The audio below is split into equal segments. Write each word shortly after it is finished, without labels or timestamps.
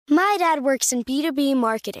My dad works in B2B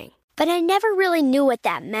marketing, but I never really knew what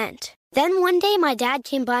that meant. Then one day my dad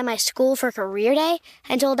came by my school for career day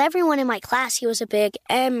and told everyone in my class he was a big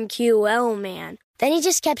MQL man. Then he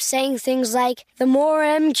just kept saying things like, the more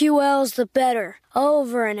MQLs, the better,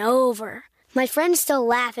 over and over. My friends still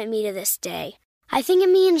laugh at me to this day. I think it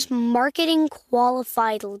means marketing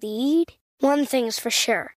qualified lead. One thing's for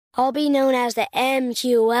sure, I'll be known as the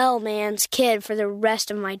MQL man's kid for the rest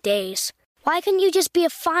of my days. Why couldn't you just be a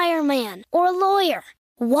fireman or a lawyer?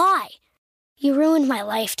 Why? You ruined my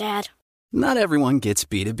life, Dad. Not everyone gets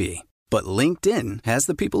B2B, but LinkedIn has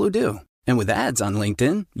the people who do. And with ads on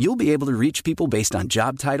LinkedIn, you'll be able to reach people based on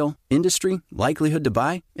job title, industry, likelihood to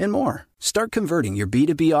buy, and more. Start converting your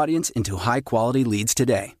B2B audience into high-quality leads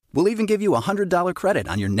today. We'll even give you a $100 credit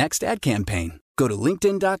on your next ad campaign. Go to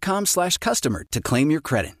linkedin.com/customer to claim your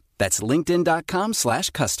credit. That's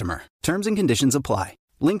linkedin.com/customer. Terms and conditions apply.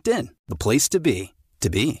 LinkedIn, the place to be, to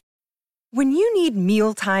be. When you need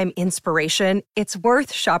mealtime inspiration, it's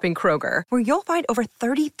worth shopping Kroger, where you'll find over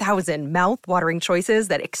 30,000 mouth-watering choices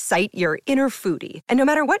that excite your inner foodie. And no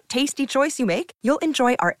matter what tasty choice you make, you'll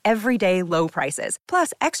enjoy our everyday low prices,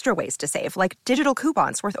 plus extra ways to save, like digital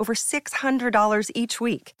coupons worth over $600 each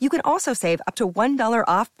week. You can also save up to $1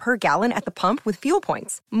 off per gallon at the pump with fuel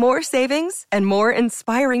points. More savings and more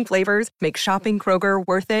inspiring flavors make shopping Kroger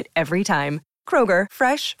worth it every time. Kroger,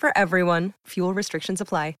 fresh for everyone. Fuel restrictions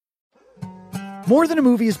apply. More Than a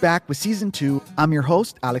Movie is back with Season 2. I'm your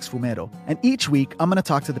host, Alex Fumero, and each week I'm going to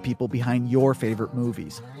talk to the people behind your favorite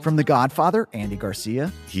movies. From The Godfather, Andy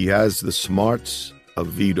Garcia. He has the smarts of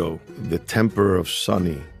Vito, the temper of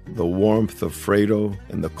Sonny, the warmth of Fredo,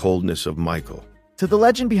 and the coldness of Michael. To the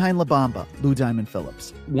legend behind La Bamba, Lou Diamond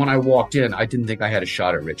Phillips. When I walked in, I didn't think I had a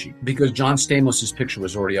shot at Richie because John Stamos' picture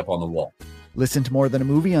was already up on the wall. Listen to More Than a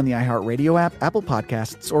Movie on the iHeartRadio app, Apple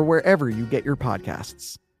Podcasts, or wherever you get your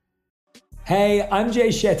podcasts. Hey, I'm Jay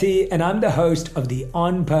Shetty, and I'm the host of the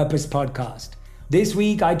On Purpose podcast. This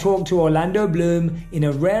week, I talked to Orlando Bloom in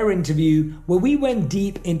a rare interview where we went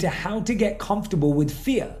deep into how to get comfortable with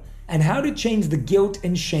fear and how to change the guilt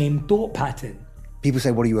and shame thought pattern. People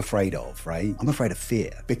say, what are you afraid of, right? I'm afraid of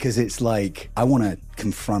fear because it's like I want to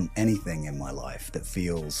confront anything in my life that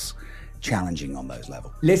feels challenging on those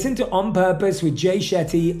levels. Listen to On Purpose with Jay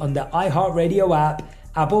Shetty on the iHeartRadio app,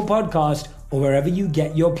 Apple Podcast, or wherever you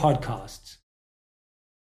get your podcasts.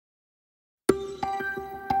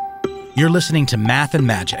 You're listening to Math and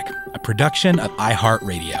Magic, a production of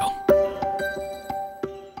iHeartRadio.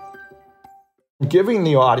 Giving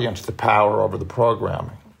the audience the power over the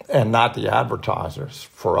programming and not the advertisers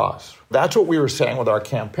for us. That's what we were saying with our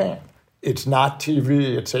campaign. It's not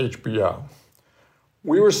TV, it's HBO.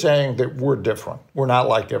 We were saying that we're different. We're not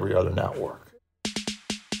like every other network.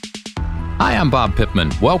 Hi, I'm Bob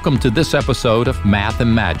Pittman. Welcome to this episode of Math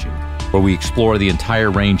and Magic, where we explore the entire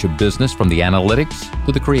range of business from the analytics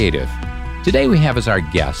to the creative. Today we have as our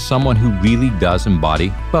guest someone who really does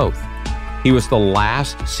embody both. He was the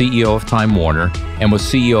last CEO of Time Warner and was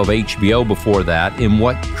CEO of HBO before that in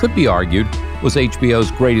what could be argued was HBO's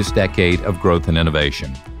greatest decade of growth and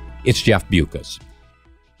innovation. It's Jeff Bewkes.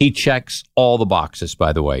 He checks all the boxes,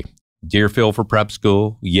 by the way. Deerfield for prep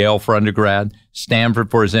school, Yale for undergrad, Stanford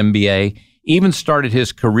for his MBA, even started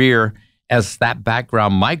his career, as that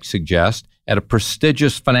background might suggest, at a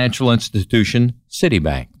prestigious financial institution,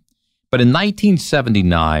 Citibank. But in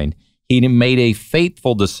 1979, he made a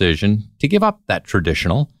fateful decision to give up that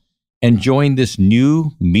traditional and join this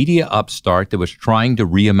new media upstart that was trying to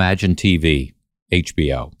reimagine TV,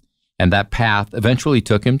 HBO. And that path eventually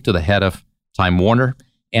took him to the head of Time Warner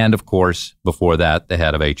and, of course, before that, the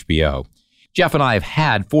head of HBO. Jeff and I have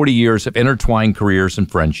had 40 years of intertwined careers and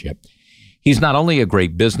friendship. He's not only a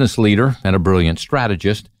great business leader and a brilliant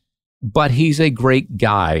strategist, but he's a great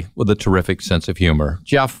guy with a terrific sense of humor.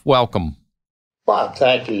 Jeff, welcome. Bob,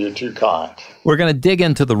 thank you. You're too kind. We're going to dig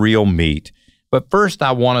into the real meat, but first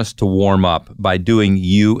I want us to warm up by doing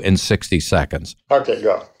you in 60 seconds. Okay,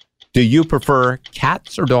 go. Do you prefer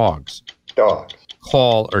cats or dogs? Dogs.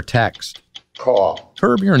 Call or text? Call.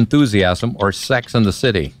 Curb Your Enthusiasm or Sex and the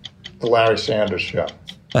City? The Larry Sanders Show.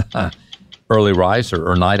 Early riser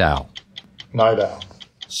or night owl? Night owl.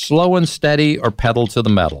 Slow and steady or pedal to the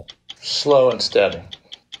metal? Slow and steady.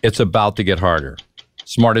 It's about to get harder.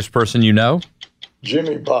 Smartest person you know?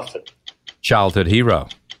 Jimmy Buffett. Childhood hero?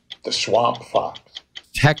 The Swamp Fox.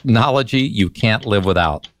 Technology you can't live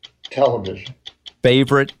without? Television.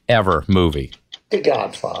 Favorite ever movie? The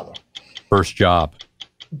Godfather. First job?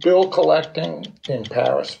 Bill collecting in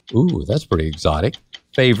Paris. Ooh, that's pretty exotic.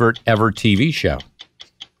 Favorite ever TV show?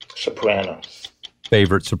 Sopranos.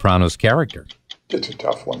 Favorite Sopranos character? It's a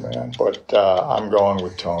tough one, man, but I'm going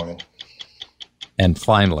with Tony. And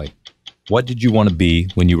finally, what did you want to be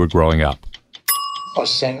when you were growing up? A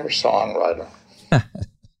singer-songwriter.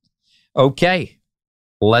 Okay,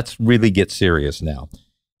 let's really get serious now.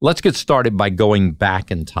 Let's get started by going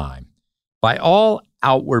back in time. By all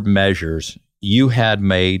outward measures, you had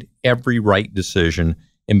made every right decision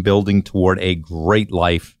in building toward a great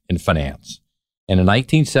life in finance. And in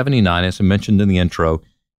 1979, as I mentioned in the intro,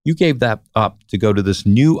 you gave that up to go to this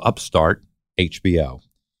new upstart, HBO.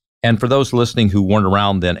 And for those listening who weren't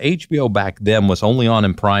around then, HBO back then was only on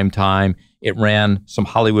in prime time. It ran some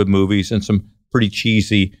Hollywood movies and some pretty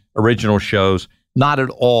cheesy original shows, not at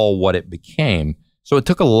all what it became. So it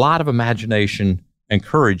took a lot of imagination and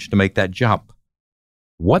courage to make that jump.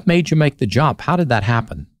 What made you make the jump? How did that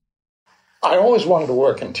happen? I always wanted to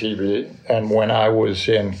work in TV. And when I was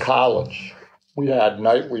in college, we had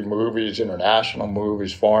nightly movies, international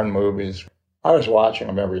movies, foreign movies. I was watching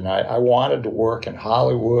them every night. I wanted to work in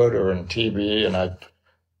Hollywood or in TV, and I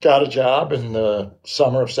got a job in the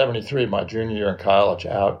summer of 73, my junior year in college,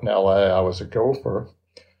 out in LA. I was a gopher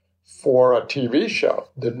for a TV show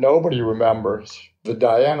that nobody remembers, the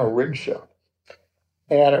Diana Rigg Show.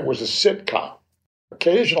 And it was a sitcom.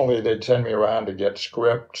 Occasionally, they'd send me around to get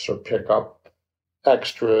scripts or pick up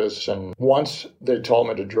extras. And once they told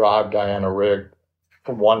me to drive Diana Rigg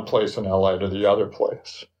from one place in LA to the other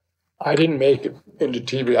place. I didn't make it into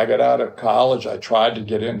TV. I got out of college. I tried to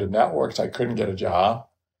get into networks. I couldn't get a job.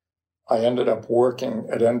 I ended up working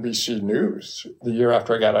at NBC News. The year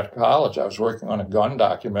after I got out of college, I was working on a gun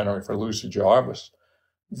documentary for Lucy Jarvis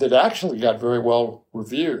that actually got very well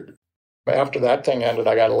reviewed. After that thing ended,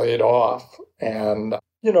 I got laid off. And,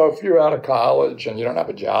 if you're out of college and you don't have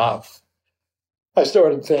a job, I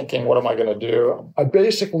started thinking, what am I going to do? I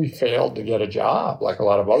basically failed to get a job like a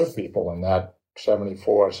lot of other people in that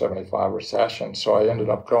 74, 75 recession. So I ended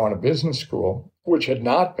up going to business school, which had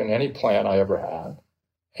not been any plan I ever had.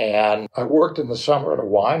 And I worked in the summer at a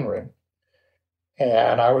winery.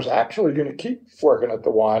 And I was actually going to keep working at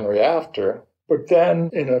the winery after. But then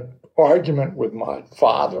in an argument with my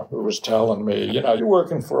father, who was telling me, you're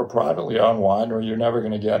working for a privately owned winery, you're never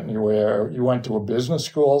going to get anywhere. You went to a business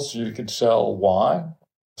school so you could sell wine.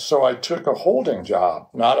 So I took a holding job.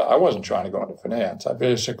 I wasn't trying to go into finance. I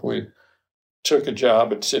basically took a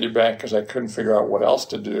job at Citibank because I couldn't figure out what else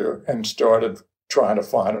to do and started trying to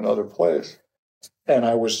find another place. And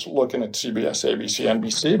I was looking at CBS, ABC,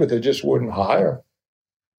 NBC, but they just wouldn't hire.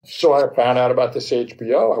 So I found out about this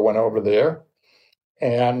HBO. I went over there.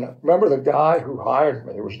 And remember the guy who hired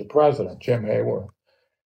me, it was the president, Jim Hayward,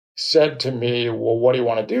 said to me, well, what do you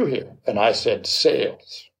want to do here? And I said,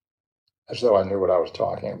 sales, as though I knew what I was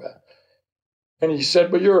talking about. And he said,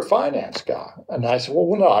 but you're a finance guy. And I said,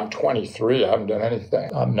 well, no, I'm 23. I haven't done anything.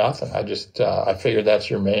 I'm nothing. I figured that's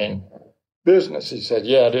your main business. He said,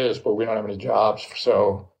 yeah, it is, but we don't have any jobs.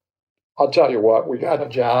 So I'll tell you what, we got a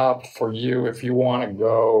job for you if you want to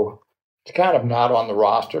go. It's kind of not on the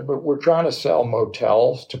roster, but we're trying to sell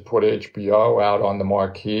motels to put HBO out on the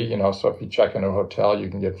marquee, so if you check into a hotel, you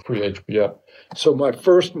can get free HBO. So my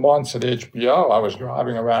first months at HBO, I was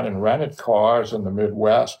driving around in rented cars in the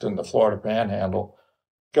Midwest and the Florida Panhandle,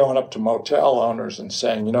 going up to motel owners and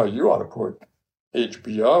saying, you ought to put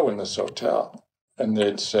HBO in this hotel. And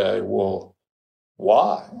they'd say, well,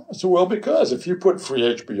 why? I said, well, because if you put free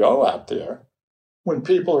HBO out there, when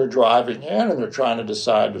people are driving in and they're trying to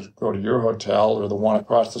decide to go to your hotel or the one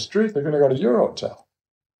across the street, they're going to go to your hotel.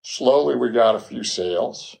 Slowly, we got a few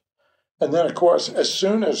sales. And then, of course, as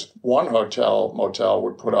soon as one motel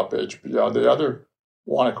would put up HBO, the other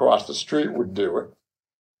one across the street would do it.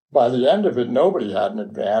 By the end of it, nobody had an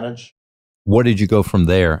advantage. What did you go from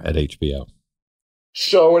there at HBO?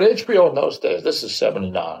 So at HBO in those days, this is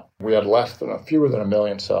 79, we had fewer than 1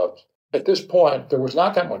 million subs. At this point, there was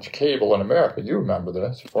not that much cable in America. You remember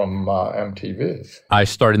this from MTV. I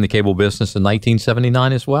started in the cable business in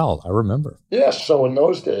 1979 as well. I remember. Yes. So in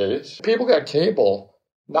those days, people got cable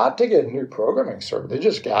not to get new programming service. They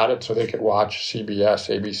just got it so they could watch CBS,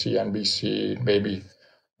 ABC, NBC, maybe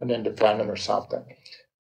an independent or something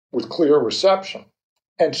with clear reception.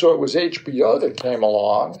 And so it was HBO that came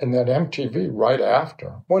along and then MTV right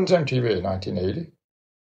after. When's MTV? 1980?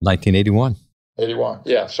 1981. 81.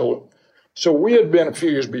 Yeah. So we had been a few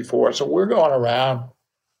years before, so we're going around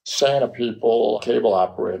saying to people, cable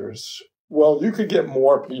operators, well, you could get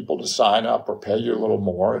more people to sign up or pay you a little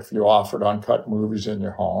more if you offered uncut movies in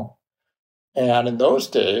your home. And in those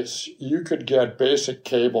days, you could get basic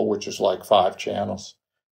cable, which is like 5 channels,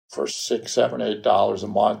 for $6, $7, $8 a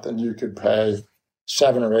month, and you could pay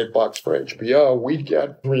 $7 or $8 for HBO. We'd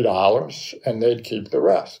get $3, and they'd keep the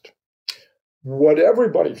rest. What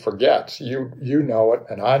everybody forgets, you know it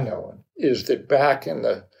and I know it, is that back in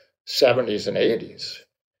the 70s and 80s,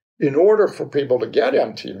 in order for people to get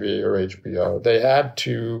MTV or HBO, they had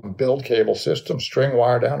to build cable systems, string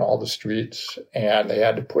wire down all the streets, and they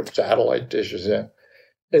had to put satellite dishes in.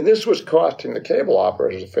 And this was costing the cable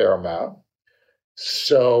operators a fair amount.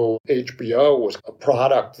 So HBO was a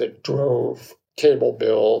product that drove cable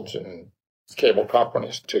builds and cable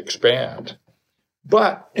companies to expand.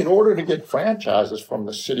 But in order to get franchises from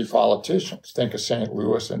the city politicians, think of St.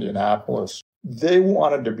 Louis, Indianapolis, they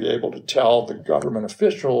wanted to be able to tell the government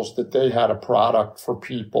officials that they had a product for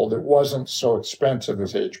people that wasn't so expensive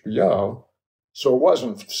as HBO. So it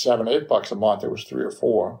wasn't $7, $8 a month, it was $3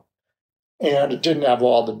 or $4. And it didn't have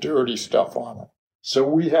all the dirty stuff on it. So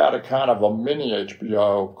we had a kind of a mini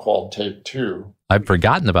HBO called Take Two. I've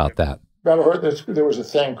forgotten about that. Remember, there was a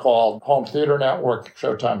thing called Home Theater Network.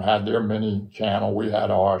 Showtime had their mini channel. We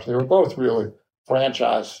had ours. They were both really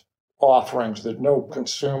franchise offerings that no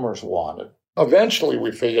consumers wanted. Eventually,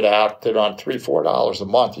 we figured out that on $3, $4 a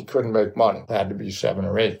month, you couldn't make money. It had to be $7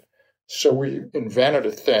 or $8. So we invented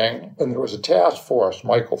a thing, and there was a task force.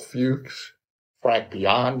 Michael Fuchs, Frank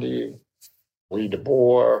Biondi, Lee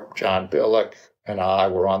DeBoer, John Billick, and I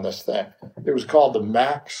were on this thing. It was called the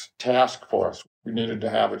Max Task Force. We needed to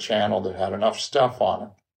have a channel that had enough stuff on it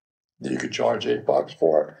that you could charge $8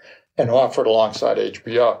 for it and offer it alongside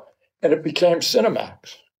HBO. And it became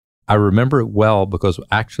Cinemax. I remember it well because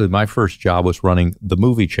actually my first job was running the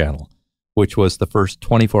Movie Channel, which was the first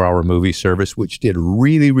 24-hour movie service, which did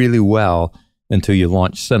really, really well until you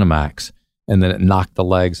launched Cinemax. And then it knocked the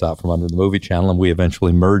legs out from under the Movie Channel, and we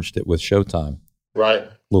eventually merged it with Showtime. Right.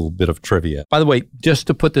 Little bit of trivia. By the way, just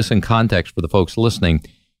to put this in context for the folks listening,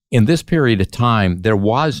 in this period of time, there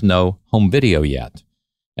was no home video yet,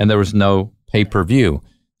 and there was no pay-per-view.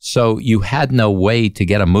 So you had no way to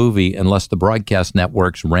get a movie unless the broadcast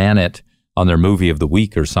networks ran it on their movie of the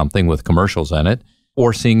week or something with commercials in it,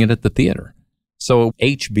 or seeing it at the theater. So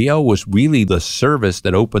HBO was really the service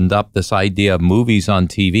that opened up this idea of movies on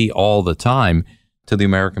TV all the time to the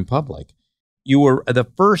American public. You were the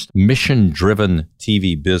first mission-driven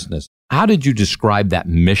TV business. How did you describe that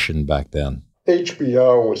mission back then?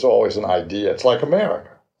 HBO was always an idea. It's like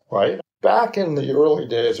America, right? Back in the early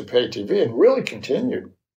days of pay TV, and really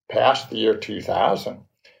continued past the year 2000,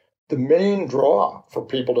 the main draw for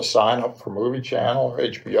people to sign up for Movie Channel or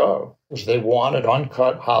HBO was they wanted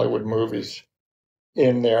uncut Hollywood movies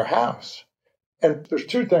in their house. And there's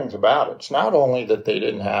two things about it. It's not only that they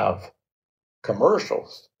didn't have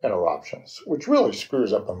commercials interruptions, which really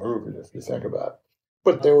screws up a movie if you think about it,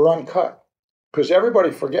 but they were uncut. Because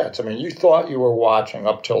everybody forgets. I mean, you thought you were watching,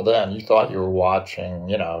 up till then, you thought you were watching,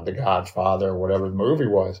 The Godfather, or whatever the movie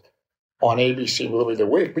was, on ABC Movie of the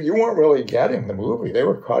Week, but you weren't really getting the movie. They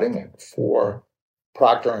were cutting it for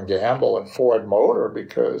Procter & Gamble and Ford Motor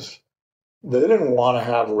because they didn't want to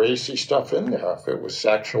have racy stuff in there. If it was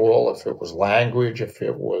sexual, if it was language, if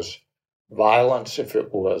it was violence, if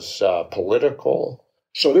it was political.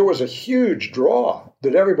 So there was a huge draw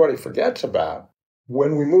that everybody forgets about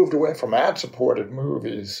when we moved away from ad-supported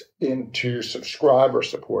movies into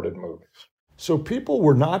subscriber-supported movies. So people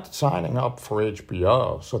were not signing up for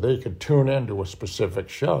HBO so they could tune into a specific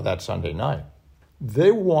show that Sunday night.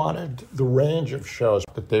 They wanted the range of shows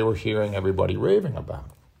that they were hearing everybody raving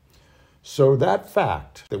about. So that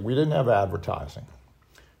fact that we didn't have advertising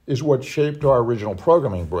is what shaped our original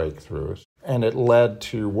programming breakthroughs, and it led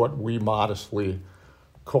to what we modestly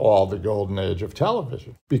call the golden age of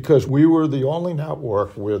television, because we were the only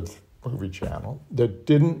network with Movie Channel that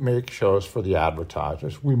didn't make shows for the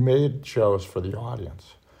advertisers. We made shows for the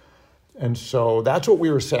audience. And so that's what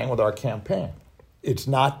we were saying with our campaign. It's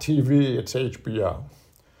not TV, it's HBO.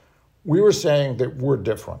 We were saying that we're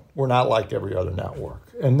different. We're not like every other network.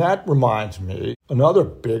 And that reminds me, another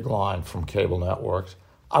big line from cable networks,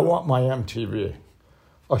 I want my MTV,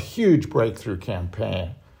 a huge breakthrough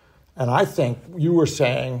campaign. And I think you were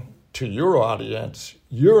saying to your audience,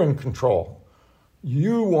 you're in control.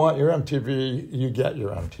 You want your MTV, you get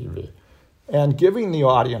your MTV. And giving the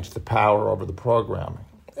audience the power over the programming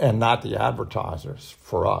and not the advertisers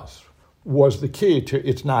for us was the key to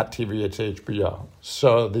it's not TV, it's HBO.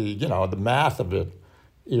 So the math of it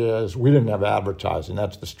is we didn't have advertising.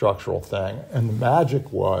 That's the structural thing. And the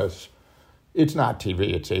magic was it's not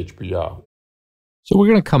TV, it's HBO. So we're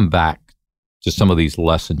going to come back to some of these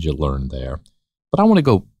lessons you learned there. But I want to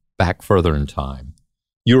go back further in time.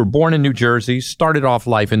 You were born in New Jersey, started off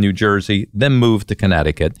life in New Jersey, then moved to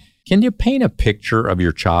Connecticut. Can you paint a picture of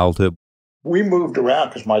your childhood? We moved around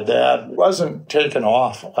because my dad wasn't taken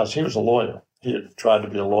off as he was a lawyer. He had tried to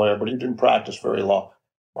be a lawyer, but he didn't practice very long.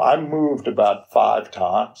 I moved about 5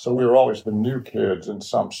 times, so we were always the new kids in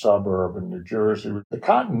some suburb in New Jersey. The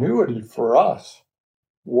continuity for us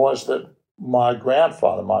was that my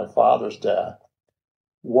grandfather, my father's dad,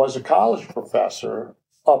 was a college professor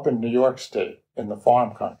up in New York State in the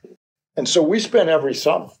farm country. And so we spent every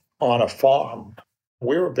summer on a farm.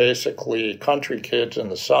 We were basically country kids in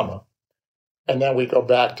the summer, and then we go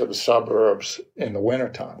back to the suburbs in the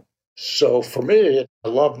wintertime. So for me, I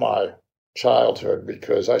love my childhood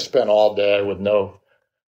because I spent all day with no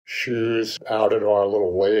shoes out at our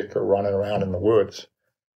little lake or running around in the woods.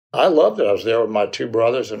 I loved it. I was there with my 2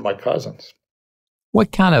 brothers and my cousins.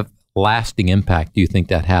 What kind of lasting impact do you think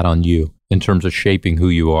that had on you in terms of shaping who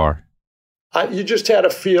you are? You just had a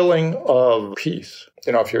feeling of peace.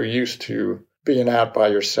 If you're used to being out by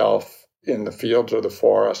yourself in the fields or the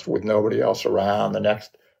forest with nobody else around, the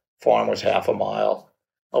next farm was half a mile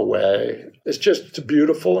away. It's just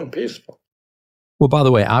beautiful and peaceful. Well, by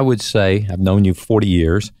the way, I would say, I've known you 40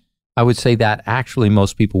 years, I would say that actually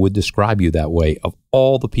most people would describe you that way. Of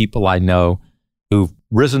all the people I know who've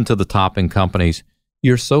risen to the top in companies,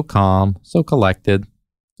 you're so calm, so collected,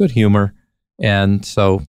 good humor, and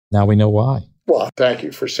so now we know why. Well, thank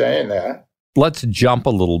you for saying that. Let's jump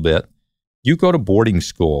a little bit. You go to boarding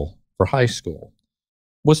school for high school.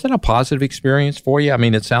 Was that a positive experience for you? I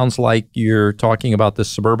mean, it sounds like you're talking about the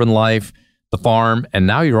suburban life, the farm, and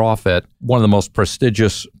now you're off at one of the most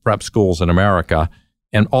prestigious prep schools in America.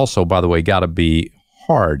 And also, by the way, got to be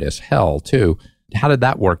hard as hell, too. How did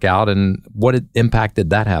that work out, and what impact did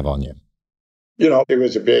that have on you? It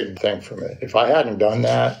was a big thing for me. If I hadn't done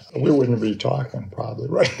that, we wouldn't be talking probably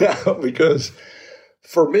right now, because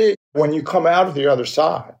for me, when you come out of the other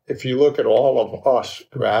side, if you look at all of us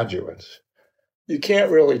graduates, you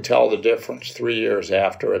can't really tell the difference 3 years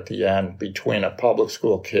after at the end between a public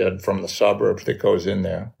school kid from the suburbs that goes in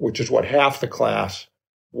there, which is what half the class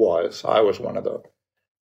was. I was one of those.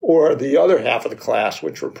 Or the other half of the class,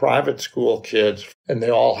 which were private school kids, and they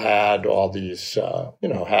all had all these,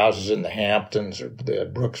 houses in the Hamptons, or they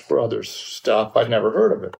had Brooks Brothers stuff. I'd never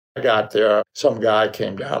heard of it. I got there, some guy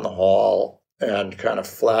came down the hall and kind of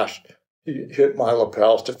flashed. He hit my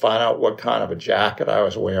lapels to find out what kind of a jacket I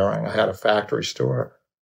was wearing. I had a factory store,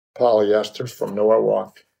 polyesters from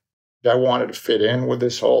Norwalk. I wanted to fit in with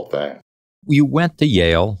this whole thing. You went to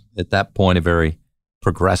Yale, at that point, a very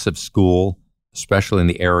progressive school, especially in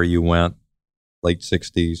the era you went, late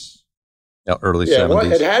 60s, early 70s.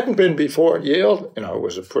 Well, it hadn't been before. Yale, it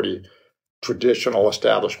was a pretty traditional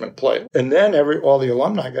establishment place. And then all the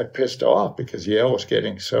alumni got pissed off because Yale was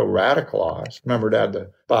getting so radicalized. Remember, it had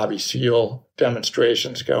the Bobby Seale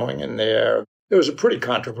demonstrations going in there. It was a pretty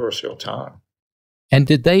controversial time. And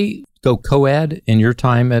did they go co-ed in your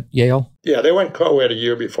time at Yale? Yeah, they went co-ed a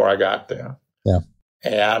year before I got there. Yeah.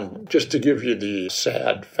 And just to give you the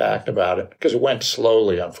sad fact about it, because it went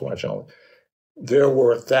slowly, unfortunately, there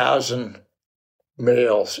were 1,000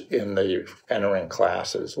 males in the entering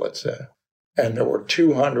classes, let's say. And there were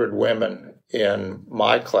 200 women in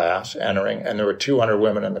my class entering, and there were 200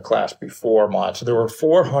 women in the class before mine. So there were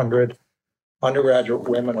 400 undergraduate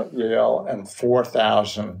women at Yale and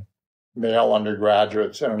 4,000 male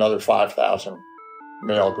undergraduates and another 5,000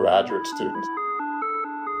 male graduate students.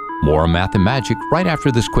 More on Math and Magic right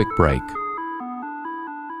after this quick break.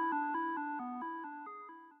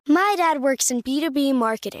 My dad works in B2B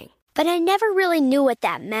marketing, but I never really knew what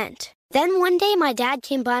that meant. Then one day my dad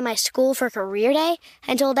came by my school for career day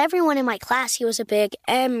and told everyone in my class he was a big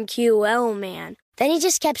MQL man. Then he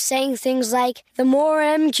just kept saying things like, the more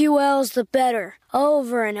MQLs, the better,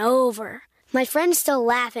 over and over. My friends still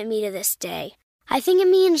laugh at me to this day. I think it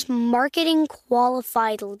means marketing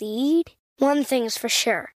qualified lead. One thing's for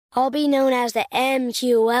sure. I'll be known as the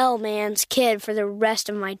MQL man's kid for the rest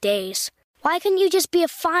of my days. Why couldn't you just be a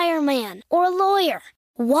fireman or a lawyer?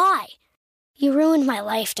 Why? You ruined my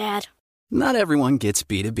life, Dad. Not everyone gets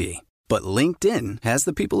B2B, but LinkedIn has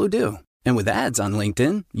the people who do. And with ads on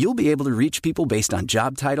LinkedIn, you'll be able to reach people based on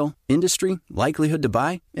job title, industry, likelihood to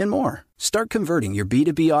buy, and more. Start converting your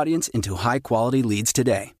B2B audience into high-quality leads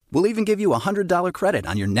today. We'll even give you a $100 credit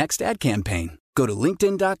on your next ad campaign. Go to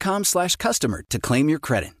linkedin.com/customer to claim your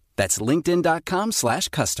credit. That's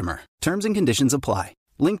linkedin.com/customer. Terms and conditions apply.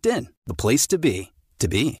 LinkedIn, the place to be, to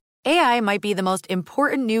be. AI might be the most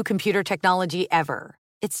important new computer technology ever.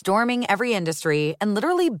 It's storming every industry, and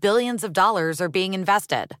literally billions of dollars are being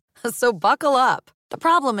invested. So buckle up. The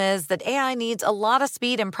problem is that AI needs a lot of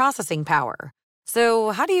speed and processing power.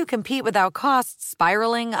 So how do you compete without costs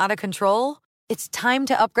spiraling out of control? It's time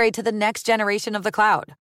to upgrade to the next generation of the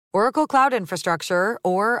cloud, Oracle Cloud Infrastructure,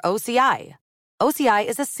 or OCI. OCI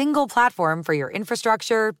is a single platform for your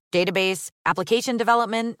infrastructure, database, application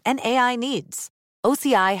development, and AI needs.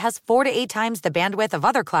 OCI has 4 to 8 times the bandwidth of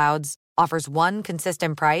other clouds, offers one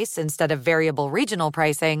consistent price instead of variable regional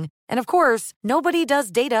pricing, and of course, nobody does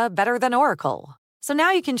data better than Oracle. So now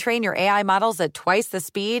you can train your AI models at twice the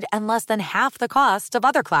speed and less than half the cost of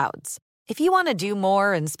other clouds. If you want to do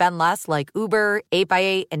more and spend less like Uber,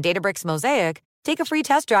 8x8, and Databricks Mosaic, take a free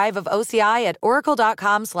test drive of OCI at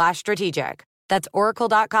oracle.com/strategic. That's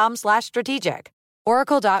oracle.com/strategic.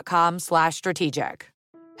 oracle.com/strategic.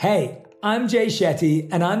 Hey, I'm Jay Shetty,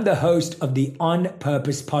 and I'm the host of the On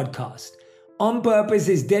Purpose podcast. On Purpose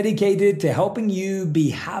is dedicated to helping you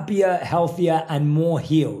be happier, healthier, and more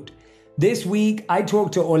healed. This week, I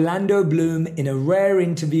talked to Orlando Bloom in a rare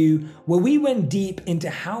interview where we went deep into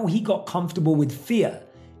how he got comfortable with fear,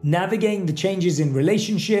 navigating the changes in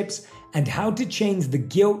relationships, and how to change the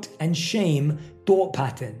guilt and shame thought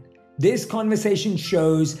pattern. This conversation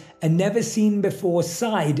shows a never-seen-before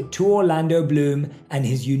side to Orlando Bloom and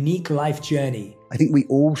his unique life journey. I think we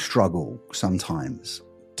all struggle sometimes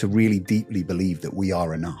to really deeply believe that we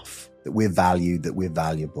are enough, that we're valued, that we're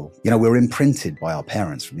valuable. You know, we're imprinted by our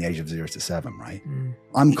parents from the age of 0 to 7, right?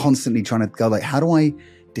 I'm constantly trying to go like, how do I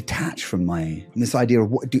detach from this idea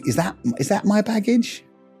of is that my baggage? It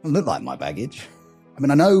doesn't look like my baggage. I mean,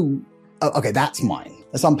 I know, okay, that's mine.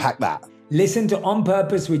 Let's unpack that. Listen to On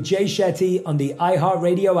Purpose with Jay Shetty on the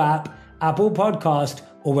iHeartRadio app, Apple Podcast,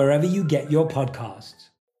 or wherever you get your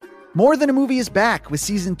podcasts. More Than a Movie is back with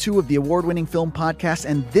season 2 of the award-winning film podcast,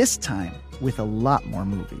 and this time with a lot more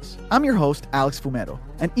movies. I'm your host, Alex Fumero,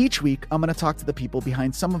 and each week I'm going to talk to the people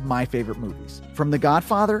behind some of my favorite movies. From The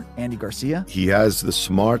Godfather, Andy Garcia. He has the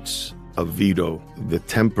smarts of Vito, the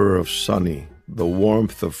temper of Sonny, the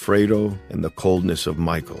warmth of Fredo, and the coldness of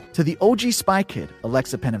Michael. To the OG Spy Kid,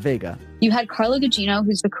 Alexa Penavega. You had Carla Gugino,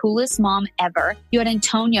 who's the coolest mom ever. You had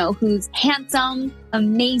Antonio, who's handsome,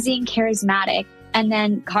 amazing, charismatic. And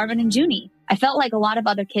then Carmen and Junie. I felt like a lot of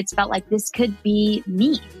other kids felt like this could be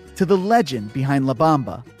me. To the legend behind La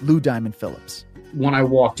Bamba, Lou Diamond Phillips. When I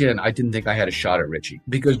walked in, I didn't think I had a shot at Richie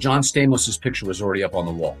because John Stamos' picture was already up on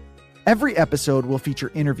the wall. Every episode will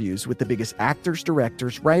feature interviews with the biggest actors,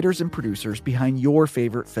 directors, writers, and producers behind your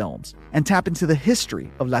favorite films and tap into the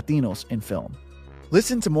history of Latinos in film.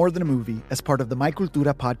 Listen to More Than a Movie as part of the My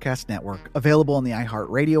Cultura podcast network, available on the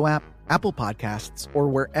iHeartRadio app, Apple Podcasts, or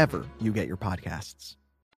wherever you get your podcasts.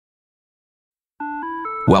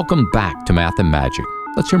 Welcome back to Math and Magic.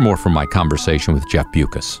 Let's hear more from my conversation with Jeff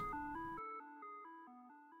Bewkes.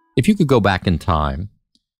 If you could go back in time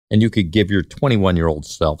and you could give your 21-year-old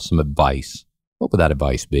self some advice, what would that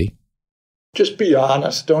advice be? Just be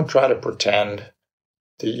honest. Don't try to pretend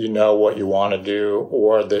that you know what you want to do,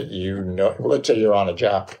 or that you know, let's say you're on a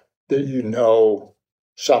job, that you know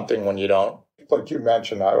something when you don't. Like you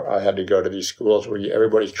mentioned, I had to go to these schools where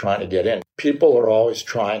everybody's trying to get in. People are always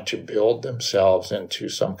trying to build themselves into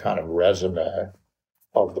some kind of resume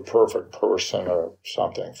of the perfect person or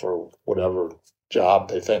something for whatever job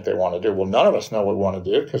they think they want to do. Well, none of us know what we want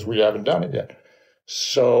to do because we haven't done it yet.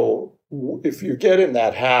 So if you get in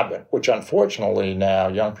that habit, which unfortunately now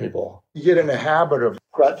young people, you get in the habit of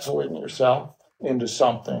pretzeling yourself into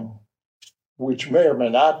something which may or may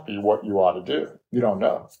not be what you ought to do. You don't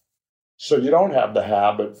know. So you don't have the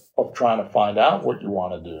habit of trying to find out what you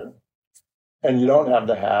want to do. And you don't have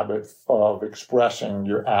the habit of expressing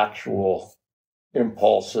your actual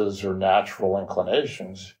impulses or natural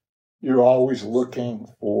inclinations. You're always looking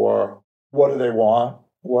for, what do they want?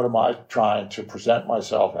 What am I trying to present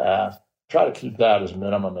myself as? Try to keep that as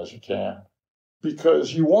minimum as you can.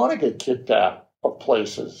 Because you want to get kicked out of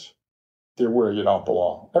places where you don't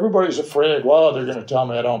belong. Everybody's afraid, well, they're going to tell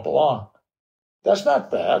me I don't belong. That's not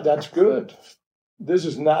bad. That's good. This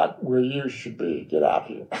is not where you should be. Get out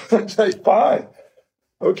here. Say, fine.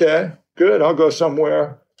 Okay, good. I'll go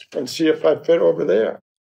somewhere and see if I fit over there.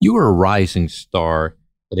 You were a rising star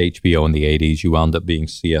at HBO in the 80s. You wound up being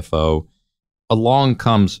CFO. Along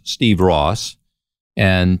comes Steve Ross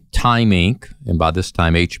and Time Inc. And by this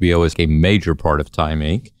time, HBO is a major part of Time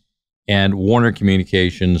Inc. And Warner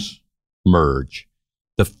Communications merge.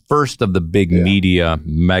 The first of the big media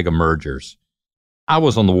mega mergers. I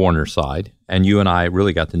was on the Warner side, and you and I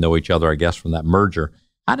really got to know each other, I guess, from that merger.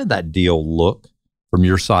 How did that deal look from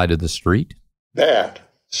your side of the street? Bad.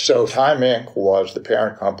 So Time Inc. was the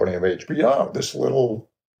parent company of HBO, this little,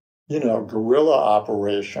 guerrilla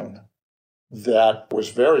operation that was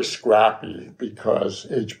very scrappy because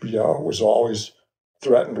HBO was always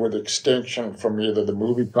threatened with extinction from either the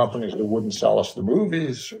movie companies that wouldn't sell us the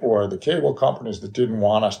movies or the cable companies that didn't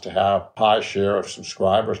want us to have high share of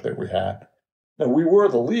subscribers that we had. And we were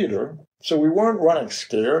the leader, So we weren't running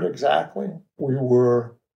scared exactly. We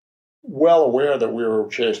were well aware that we were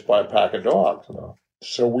chased by a pack of dogs, though.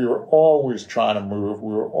 So we were always trying to move.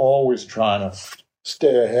 We were always trying to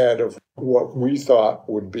stay ahead of what we thought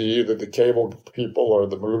would be either the cable people or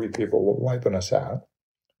the movie people were wiping us out.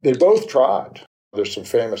 They both tried. There's some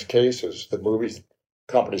famous cases. The movie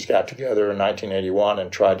companies got together in 1981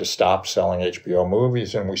 and tried to stop selling HBO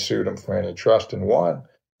movies, and we sued them for antitrust and won.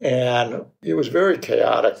 And it was very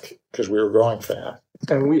chaotic because we were going fast.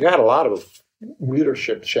 And we had a lot of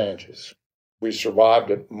leadership changes. We survived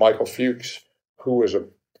it. Michael Fuchs, who was a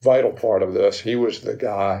vital part of this, he was the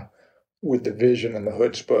guy with the vision and the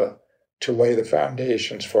chutzpah to lay the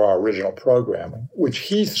foundations for our original programming, which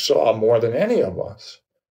he saw more than any of us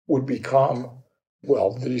would become,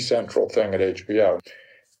 well, the central thing at HBO.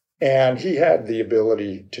 And he had the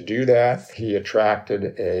ability to do that. He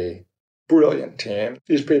attracted a brilliant team.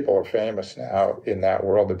 These people are famous now in that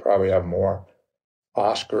world. They probably have more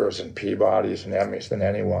Oscars and Peabodys and Emmys than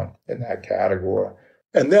anyone in that category.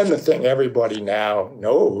 And then the thing everybody now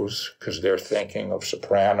knows, because they're thinking of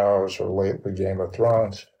Sopranos or lately Game of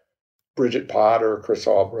Thrones, Bridget Potter, Chris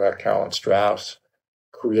Albrecht, Helen Strauss,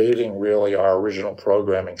 creating really our original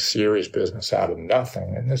programming series business out of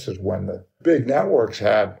nothing. And this is when the big networks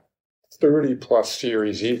had 30-plus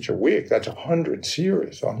series each a week. That's 100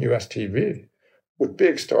 series on US TV with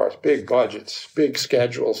big stars, big budgets, big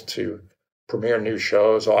schedules to premiere new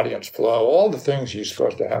shows, audience flow, all the things you're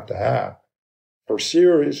supposed to have for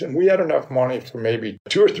series. And we had enough money for maybe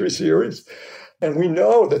 2 or 3 series. And we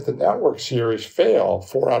know that the network series fail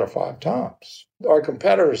 4 out of 5 times. Our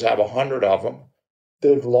competitors have 100 of them.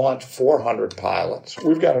 They've launched 400 pilots.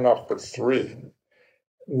 We've got enough for 3.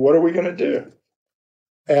 What are we going to do?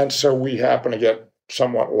 And so we happen to get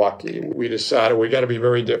somewhat lucky. We decided we got to be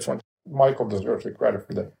very different. Michael deserves the credit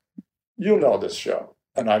for that. You know this show,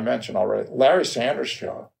 and I mentioned already, Larry Sanders'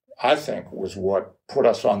 show, I think, was what put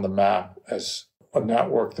us on the map as a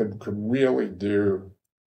network that could really do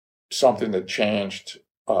something that changed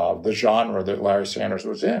the genre that Larry Sanders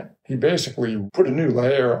was in. He basically put a new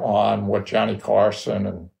layer on what Johnny Carson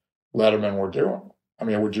and Letterman were doing. I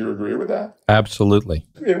mean, would you agree with that? Absolutely.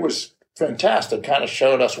 It was fantastic, kind of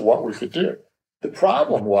showed us what we could do. The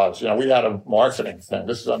problem was, we had a marketing thing.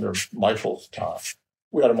 This is under Michael's time.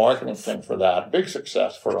 We had a marketing thing for that. Big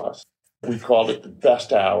success for us. We called it the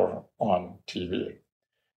best hour on TV.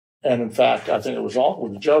 And in fact, I think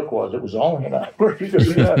the joke was it was only an hour because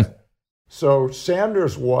we had. So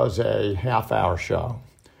Sanders was a half-hour show,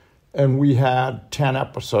 and we had 10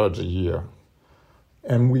 episodes a year.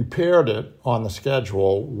 And we paired it on the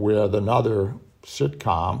schedule with another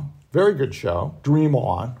sitcom, very good show, Dream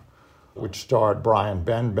On, which starred Brian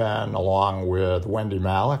Benben along with Wendy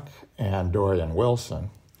Malick and Dorian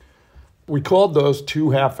Wilson. We called those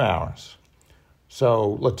 2 half hours.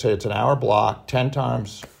 So let's say it's an hour block, 10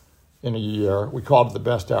 times in a year. We called it the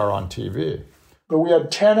best hour on TV. But we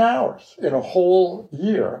had 10 hours in a whole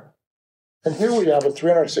year. And here we have a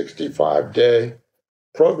 365-day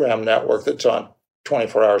program network that's on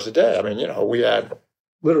 24 hours a day. I mean, we had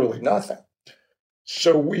literally nothing.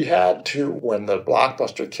 So we had to, when the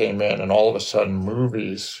Blockbuster came in and all of a sudden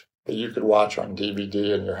movies that you could watch on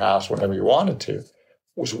DVD in your house whenever you wanted to,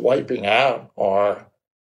 was wiping out our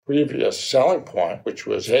previous selling point, which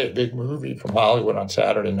was, hey, a big movie from Hollywood on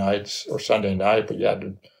Saturday nights or Sunday night, but you had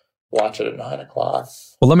to watch it at 9 o'clock.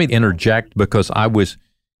 Well, let me interject because I was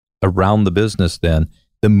around the business then.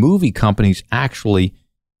 The movie companies actually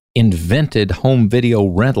invented home video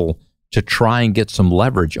rental to try and get some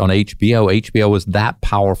leverage on HBO. HBO was that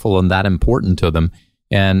powerful and that important to them.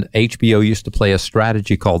 And HBO used to play a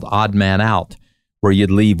strategy called Odd Man Out, where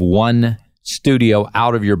you'd leave one studio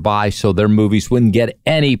out of your buy so their movies wouldn't get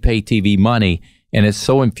any pay TV money. And it's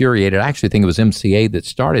so infuriated. I actually think it was MCA that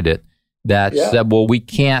started it, that said, well, we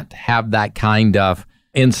can't have that kind of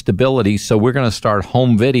instability, so we're going to start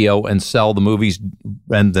home video and sell the movies.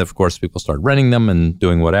 And of course, people start renting them and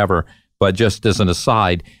doing whatever. But just as an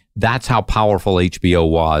aside, that's how powerful HBO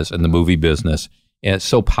was in the movie business. And it's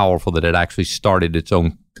so powerful that it actually started its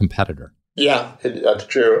own competitor. Yeah, that's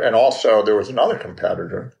true. And also there was another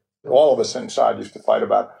competitor. All of us inside used to fight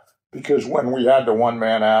about, because when we had the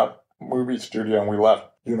one-man out movie studio and we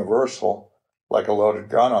left Universal like a loaded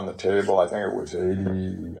gun on the table, I think it was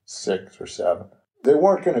 86 or 7. They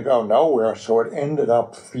weren't going to go nowhere, so it ended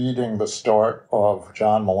up feeding the start of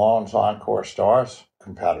John Malone's Encore Stars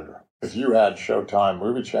competitor. If you had Showtime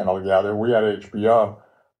Movie Channel together, we had HBO.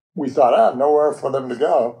 We thought, nowhere for them to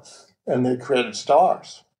go. And they created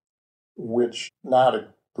Stars, which not a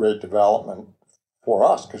great development for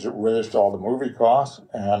us because it raised all the movie costs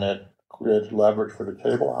and it created leverage for the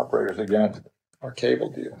cable operators against our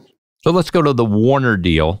cable deals. So let's go to the Warner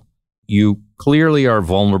deal. You clearly are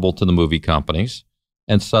vulnerable to the movie companies,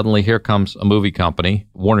 and suddenly here comes a movie company,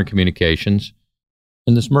 Warner Communications,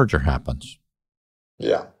 and this merger happens.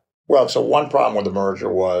 Yeah. Well, so one problem with the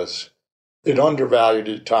merger was it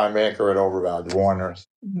undervalued Time Inc. or it overvalued Warner.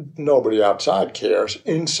 Nobody outside cares.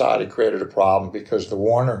 Inside, it created a problem because the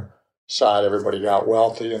Warner side, everybody got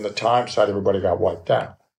wealthy, and the Time side, everybody got wiped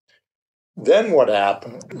out. Then what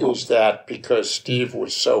happened is that because Steve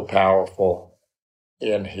was so powerful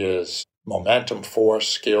in his momentum, force,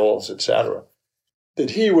 skills, etc.,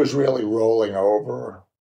 that he was really rolling over,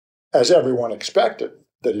 as everyone expected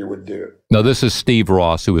that he would do. Now, this is Steve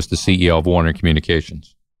Ross, who was the CEO of Warner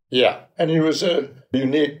Communications. Yeah, and he was a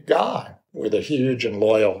unique guy with a huge and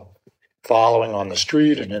loyal following on the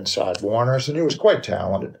street and inside Warner's, and he was quite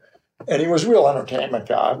talented. And he was a real entertainment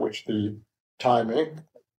guy, which the Time Inc.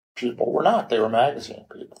 people were not. They were magazine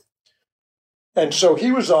people. And so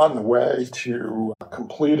he was on the way to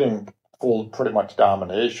completing full pretty much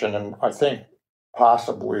domination, and I think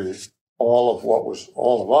possibly all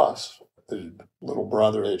of us, the little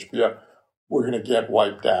brother HBO, were going to get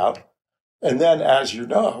wiped out. And then, as you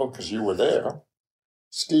know, because you were there,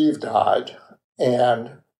 Steve died,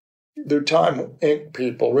 and the Time Inc.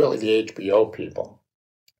 people, really the HBO people,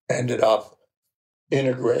 ended up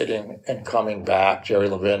integrating and coming back. Jerry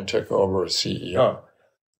Levin took over as CEO.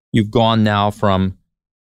 You've gone now from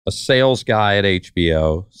a sales guy at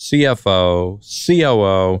HBO, CFO,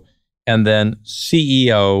 COO, and then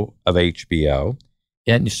CEO of HBO.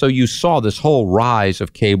 And so you saw this whole rise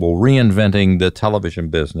of cable reinventing the television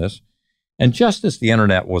business. And just as the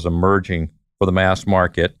internet was emerging for the mass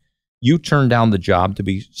market, you turned down the job to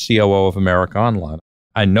be COO of America Online.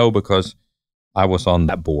 I know because I was on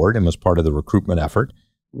that board and was part of the recruitment effort.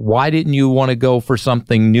 Why didn't you want to go for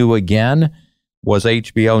something new again? Was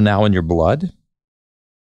HBO now in your blood?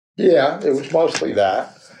 Yeah, it was mostly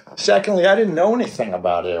that. Secondly, I didn't know anything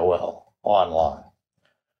about AOL Online.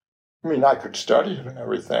 I mean, I could study it and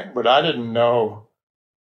everything, but I didn't know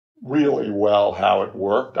really well how it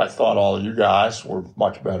worked. I thought all of you guys were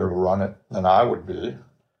much better to run it than I would be.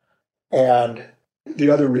 And the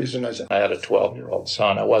other reason is I had a 12-year-old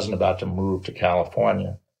son. I wasn't about to move to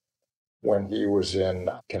California when he was in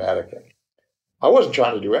Connecticut. I wasn't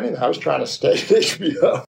trying to do anything. I was trying to stay at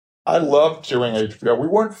HBO. I loved doing HBO. We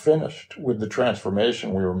weren't finished with the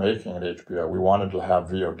transformation we were making at HBO. We wanted to have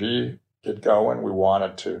VOD get going. We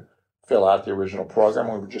wanted to fill out the original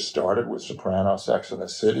program. We just started with Sopranos, Sex and the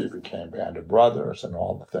City, became Band of Brothers, and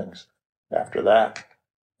all the things after that.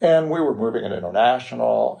 And we were moving it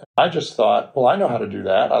international. I just thought, well, I know how to do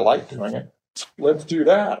that. I like doing it. Let's do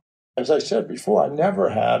that. As I said before, I never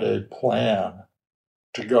had a plan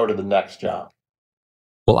to go to the next job.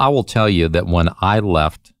 Well, I will tell you that when I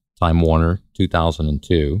left Time Warner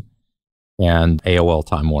 2002 and AOL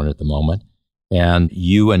Time Warner at the moment, and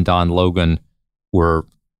you and Don Logan were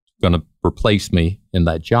going to replace me in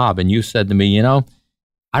that job, and you said to me, you know,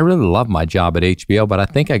 I really love my job at HBO, but I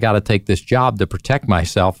think I got to take this job to protect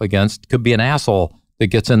myself against, could be an asshole that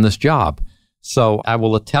gets in this job. So I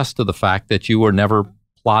will attest to the fact that you were never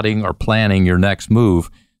plotting or planning your next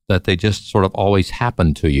move, that they just sort of always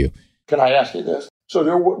happened to you. Can I ask you this? So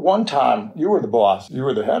there one time, you were the boss, you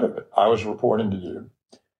were the head of it. I was reporting to you.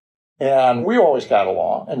 And we always got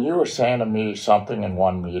along. And you were saying to me something in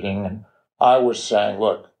one meeting, and I was saying,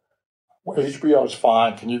 look, HBO is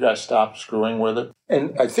fine. Can you guys stop screwing with it?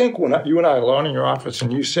 And I think when you and I were alone in your office,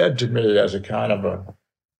 and you said to me as a kind of a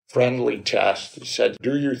friendly test, you said,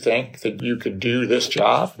 do you think that you could do this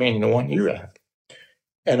job, meaning the one you had?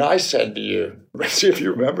 And I said to you, let's see if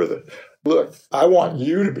you remember this, look, I want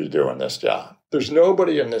you to be doing this job. There's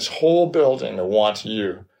nobody in this whole building that wants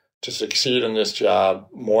you to succeed in this job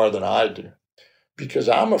more than I do. Because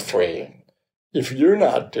I'm afraid if you're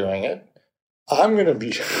not doing it, I'm going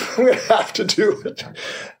to have to do it. I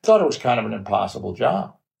thought it was kind of an impossible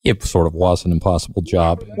job. It sort of was an impossible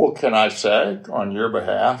job. Well, can I say on your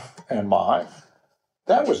behalf and mine,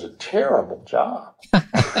 that was a terrible job.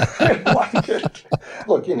 I didn't like it.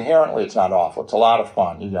 Look, inherently, it's not awful. It's a lot of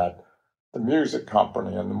fun. You got the music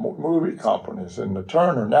company and the movie companies and the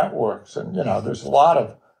Turner networks. And, you know, there's a lot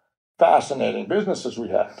of fascinating businesses we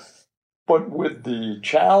had. But with the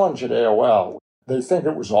challenge at AOL, they think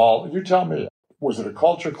it was all, you tell me, was it a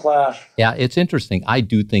culture clash? Yeah, it's interesting. I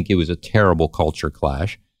do think it was a terrible culture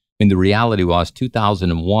clash. I mean, the reality was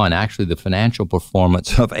 2001, actually the financial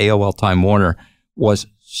performance of AOL Time Warner was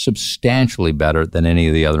substantially better than any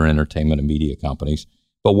of the other entertainment and media companies.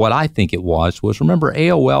 But what I think it was, remember,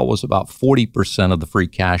 AOL was about 40% of the free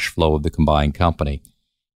cash flow of the combined company.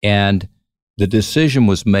 And the decision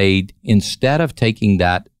was made, instead of taking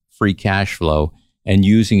that free cash flow and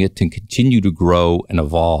using it to continue to grow and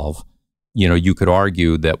evolve, you could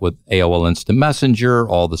argue that with AOL Instant Messenger,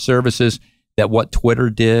 all the services, that what Twitter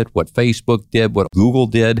did, what Facebook did, what Google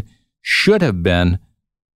did should have been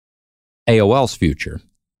AOL's future.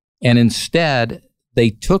 And instead, they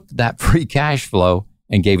took that free cash flow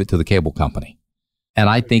and gave it to the cable company. And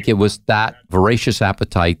I think it was that voracious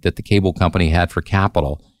appetite that the cable company had for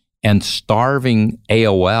capital and starving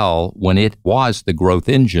AOL when it was the growth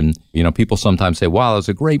engine. People sometimes say, wow, it was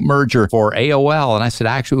a great merger for AOL. And I said,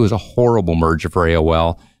 actually, it was a horrible merger for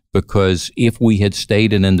AOL, because if we had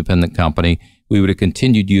stayed an independent company, we would have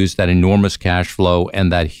continued to use that enormous cash flow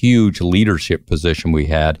and that huge leadership position we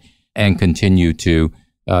had and continue to,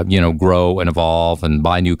 grow and evolve and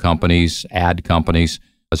buy new companies, add companies.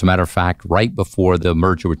 As a matter of fact, right before the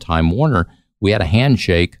merger with Time Warner, we had a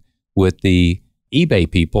handshake with the eBay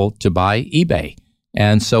people to buy eBay.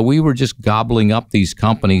 And so we were just gobbling up these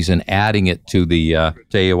companies and adding it to the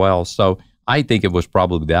AOL. So I think it was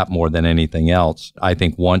probably that more than anything else. I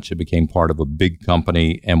think once it became part of a big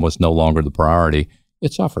company and was no longer the priority,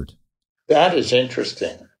 it suffered. That is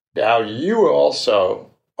interesting. Now, you also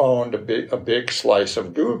owned a big slice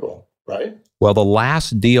of Google, right? Well, the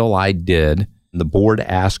last deal I did, the board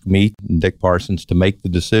asked me, Dick Parsons, to make the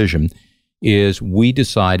decision, is we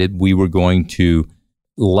decided we were going to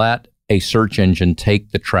let a search engine take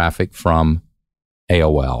the traffic from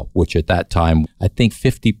AOL, which at that time, I think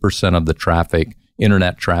 50% of the traffic,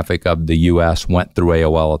 internet traffic of the U.S. went through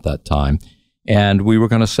AOL at that time, and we were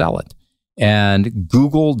going to sell it. And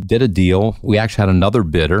Google did a deal. We actually had another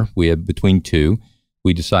bidder. We had between two.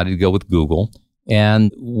 We decided to go with Google,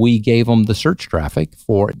 and we gave them the search traffic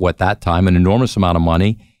for, at that time, an enormous amount of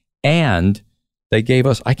money, and they gave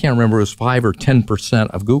us, I can't remember, it was 5 or 10%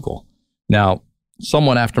 of Google. Now,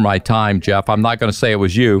 someone after my time, Jeff, I'm not going to say it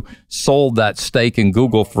was you, sold that stake in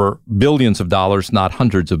Google for billions of dollars, not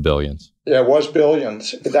hundreds of billions. Yeah, it was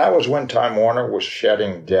billions. That was when Time Warner was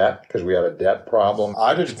shedding debt because we had a debt problem.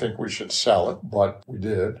 I didn't think we should sell it, but we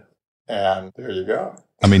did. And there you go.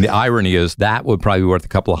 I mean, the irony is that would probably be worth a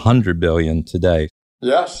couple of $100 billion today.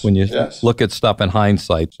 Yes. When you look at stuff in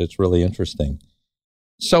hindsight, it's really interesting.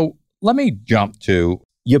 So let me jump to,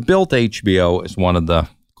 you built HBO as one of the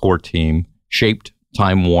core team, shaped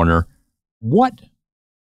Time Warner. What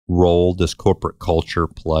role does corporate culture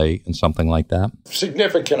play in something like that?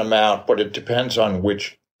 Significant amount, but it depends on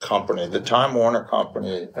which company. The Time Warner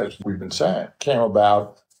company, as we've been saying, came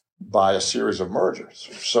about by a series of mergers.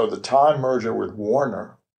 So the Time merger with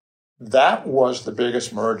Warner, that was the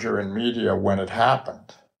biggest merger in media when it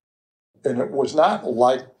happened. And it was not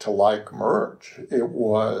like-to-like merge. It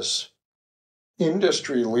was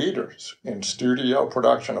industry leaders in studio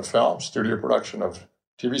production of film, studio production of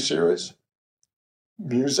TV series,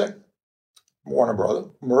 music, Warner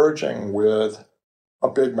Brothers, merging with a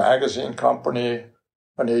big magazine company,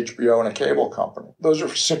 an HBO, and a cable company. Those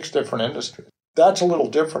are 6 different industries. That's a little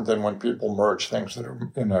different than when people merge things that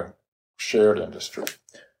are in a shared industry.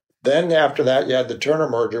 Then after that, you had the Turner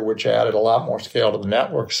merger, which added a lot more scale to the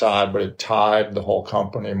network side, but it tied the whole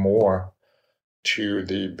company more to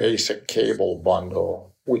the basic cable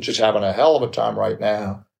bundle, which is having a hell of a time right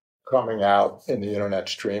now coming out in the internet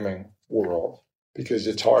streaming world, because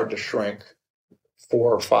it's hard to shrink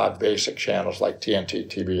 4 or 5 basic channels like TNT,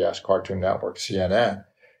 TBS, Cartoon Network, CNN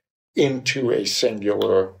into a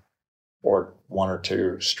singular or 1 or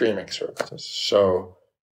 2 streaming services. So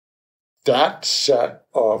that set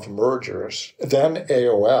of mergers, then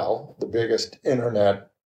AOL, the biggest internet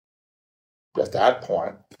at that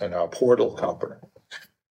point, and a portal company.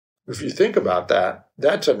 If you think about that,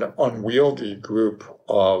 that's an unwieldy group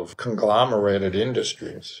of conglomerated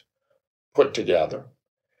industries put together.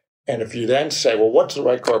 And if you then say, well, what's the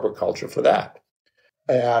right corporate culture for that?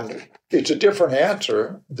 And it's a different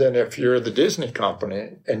answer than if you're the Disney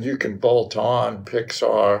company and you can bolt on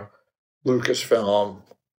Pixar, Lucasfilm,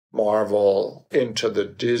 Marvel into the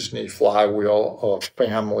Disney flywheel of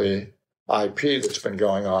family IP that's been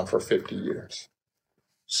going on for 50 years.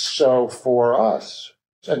 So for us,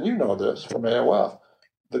 and you know this from AOL,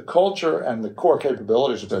 the culture and the core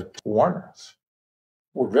capabilities of Warner's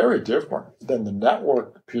were very different than the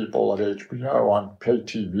network people at HBO on pay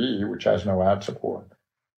TV, which has no ad support,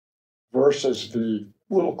 versus the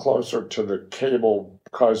little closer to the cable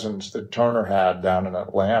cousins that Turner had down in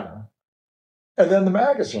Atlanta. And then the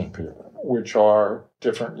magazine people, which are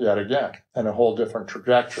different yet again, and a whole different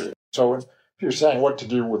trajectory. So if you're saying what to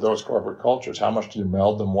do with those corporate cultures, how much do you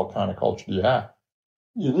meld them, what kind of culture do you have?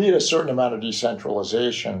 You need a certain amount of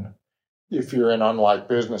decentralization if you're in unlike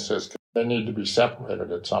businesses, they need to be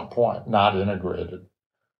separated at some point, not integrated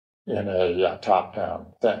in a top-down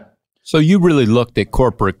thing. So you really looked at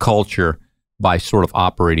corporate culture by sort of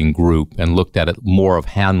operating group and looked at it more of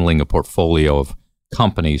handling a portfolio of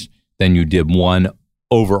companies than you did one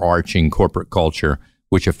overarching corporate culture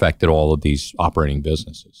which affected all of these operating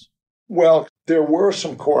businesses. Well, there were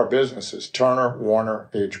some core businesses, Turner, Warner,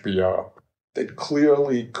 HBO, that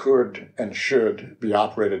clearly could and should be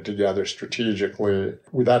operated together strategically.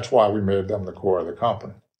 That's why we made them the core of the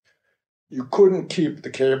company. You couldn't keep the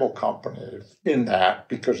cable company in that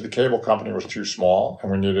because the cable company was too small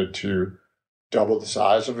and we needed to double the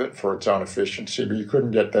size of it for its own efficiency, but you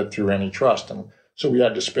couldn't get that through antitrust. And so we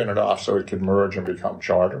had to spin it off so it could merge and become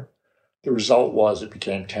Charter. The result was it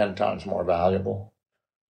became 10 times more valuable.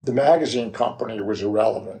 The magazine company was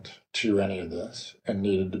irrelevant to any of this and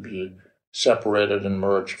needed to be separated and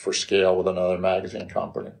merged for scale with another magazine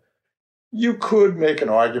company. You could make an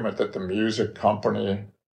argument that the music company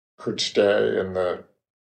could stay in the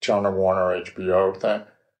Turner, Warner, HBO thing.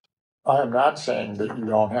 I am not saying that you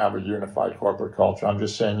don't have a unified corporate culture. I'm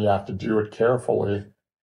just saying you have to do it carefully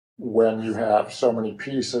when you have so many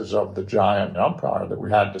pieces of the giant empire that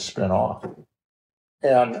we had to spin off.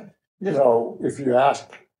 And, if you ask,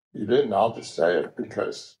 you didn't, I'll just say it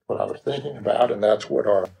because what I was thinking about, and that's what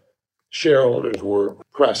our shareholders were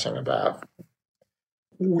pressing about.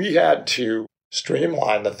 We had to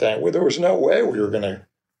streamline the thing where there was no way we were going to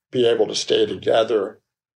be able to stay together.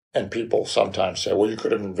 And people sometimes say, well, you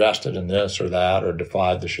could have invested in this or that or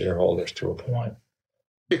defied the shareholders to a point.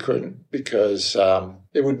 You couldn't because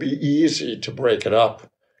it would be easy to break it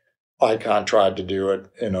up. Icahn tried to do it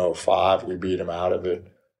in 2005. We beat him out of it.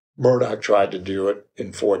 Murdoch tried to do it in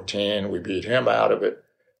 2014. We beat him out of it.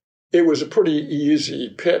 It was a pretty easy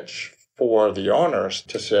pitch for the owners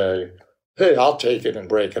to say, hey, I'll take it and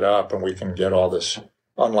break it up and we can get all this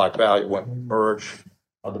unlocked value when we merge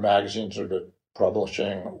the magazines or the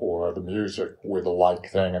publishing or the music with a like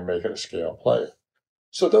thing and make it a scale play.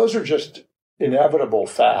 So those are just inevitable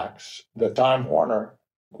facts. That Time Warner,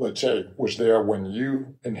 let's say, was there when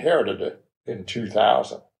you inherited it in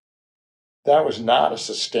 2000. That was not a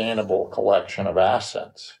sustainable collection of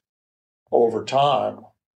assets. Over time,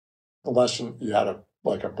 unless you had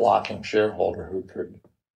a blocking shareholder who could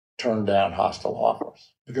turn down hostile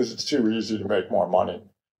offers, because it's too easy to make more money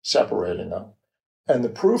separating them. And the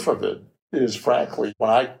proof of it is, frankly, when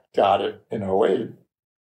I got it in 2008,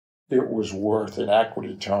 it was worth in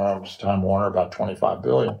equity terms, Time Warner, about $25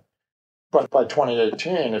 billion. But by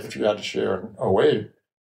 2018, if you had to share in 2008,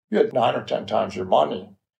 you had 9 or 10 times your money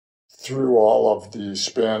through all of the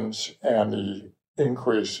spins and the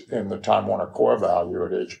increase in the Time Warner core value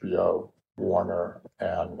at HBO, Warner,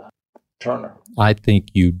 and Turner. I think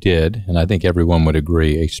you did, and I think everyone would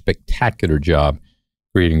agree, a spectacular job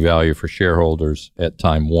creating value for shareholders at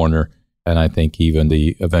Time Warner. And I think even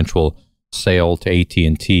the eventual sale to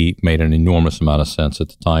AT&T made an enormous amount of sense at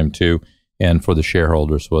the time, too. And for the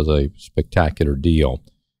shareholders was a spectacular deal.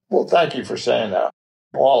 Well, thank you for saying that.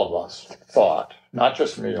 All of us thought, not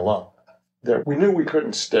just me alone, that we knew we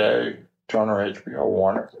couldn't stay Turner, HBO,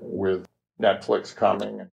 Warner with Netflix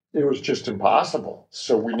coming. It was just impossible.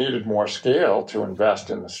 So we needed more scale to invest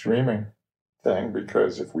in the streaming thing,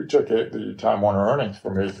 because if we took the Time Warner earnings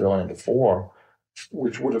from $8 billion to $4 billion,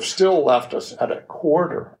 which would have still left us at a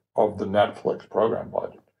quarter of the Netflix program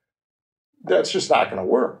budget, that's just not going to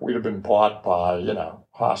work. We'd have been bought by,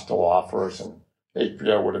 hostile offers, and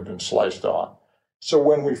HBO would have been sliced off. So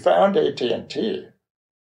when we found AT&T,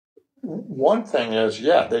 one thing is,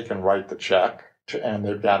 they can write the check, and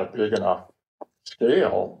they've got a big enough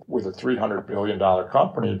scale with a $300 billion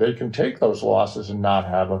company. They can take those losses and not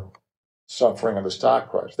have a suffering of the stock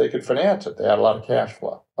price. They could finance it. They had a lot of cash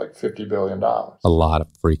flow, like $50 billion. A lot of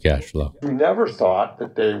free cash flow. We never thought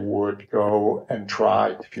that they would go and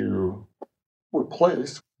try to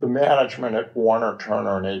replace the management at Warner,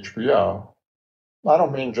 Turner, and HBO. I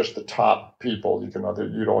don't mean just the top people.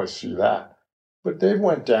 You'd always see that. But they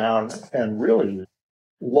went down and really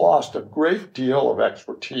lost a great deal of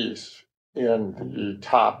expertise in the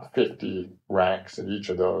top 50 ranks in each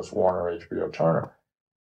of those, Warner, HBO, Turner.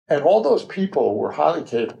 And all those people were highly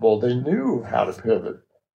capable. They knew how to pivot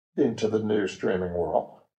into the new streaming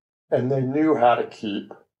world. And they knew how to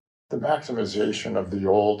keep the maximization of the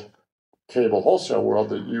old cable wholesale world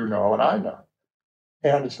that you know and I know.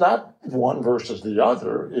 And it's not one versus the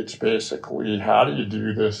other. It's basically, how do you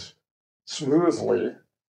do this smoothly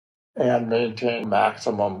and maintain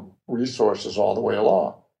maximum resources all the way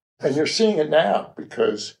along? And you're seeing it now,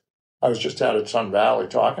 because I was just out at Sun Valley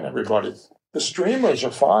talking to everybody. The streamers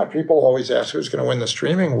are fine. People always ask who's going to win the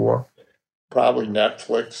streaming war. probably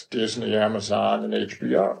Netflix, Disney, Amazon, and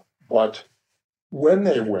HBO. But when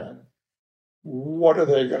they win,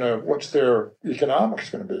 what's their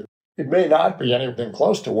economics going to be? It may not be anything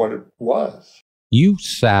close to what it was. You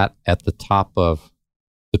sat at the top of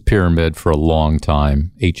the pyramid for a long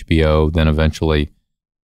time, HBO, then eventually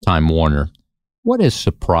Time Warner. What has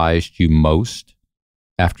surprised you most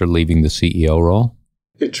after leaving the CEO role?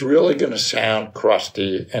 It's really going to sound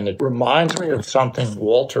crusty, and it reminds me of something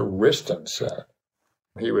Walter Wriston said.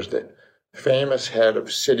 He was the famous head of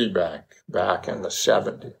Citibank back in the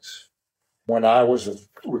 70s. When I was a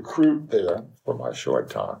recruit there for my short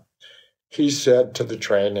time, he said to the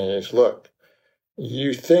trainees, look,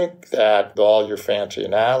 you think that all your fancy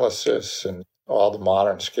analysis and all the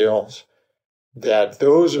modern skills, that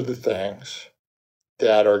those are the things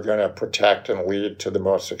that are going to protect and lead to the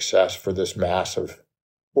most success for this massive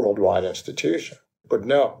worldwide institution. But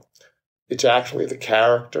no, it's actually the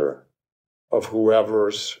character of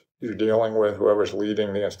whoever's you're dealing with, whoever's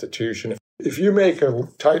leading the institution. If you make a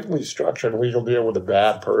tightly structured legal deal with a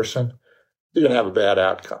bad person, you're going to have a bad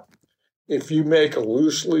outcome. If you make a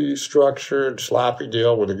loosely structured, sloppy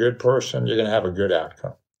deal with a good person, you're going to have a good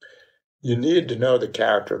outcome. You need to know the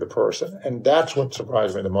character of the person. And that's what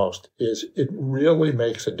surprised me the most, is it really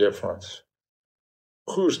makes a difference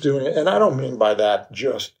who's doing it. And I don't mean by that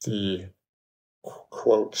just the,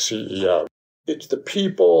 quote, CEO. It's the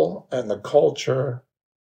people and the culture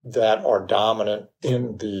that are dominant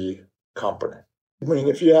in the company. I mean,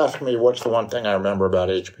 if you ask me what's the one thing I remember about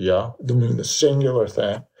HBO, I mean, the singular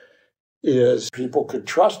thing is people could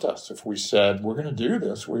trust us. If we said, we're going to do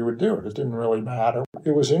this, we would do it. It didn't really matter.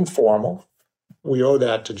 It was informal. We owe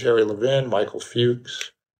that to Jerry Levin, Michael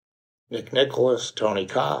Fuchs, Nick Nicholas, Tony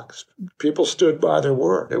Cox. People stood by their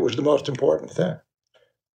word. It was the most important thing.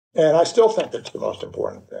 And I still think it's the most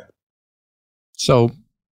important thing. So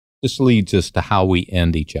this leads us to how we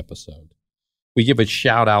end each episode. We give a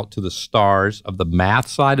shout out to the stars of the math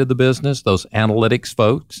side of the business, those analytics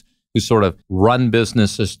folks who sort of run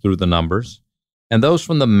businesses through the numbers, and those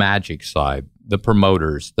from the magic side, the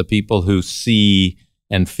promoters, the people who see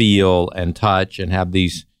and feel and touch and have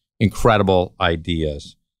these incredible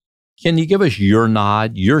ideas. Can you give us your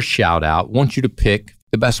nod, your shout out? I want you to pick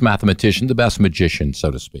the best mathematician, the best magician, so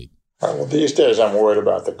to speak. Well, these days I'm worried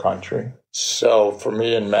about the country. So for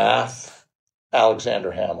me in math,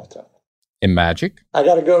 Alexander Hamilton. In magic? I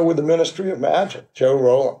got to go with the Ministry of Magic, Joe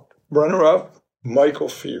Rowland. Runner-up, Michael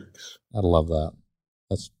Fuchs. I love that.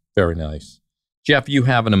 That's very nice. Jeff, you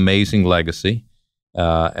have an amazing legacy.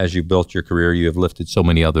 As you built your career, you have lifted so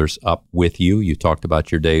many others up with you. You talked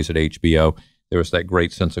about your days at HBO. There was that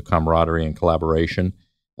great sense of camaraderie and collaboration.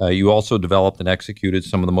 You also developed and executed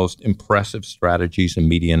some of the most impressive strategies in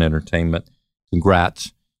media and entertainment.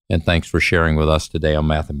 Congrats, and thanks for sharing with us today on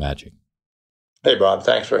Math and Magic. Hey, Bob.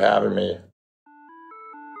 Thanks for having me.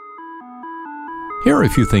 Here are a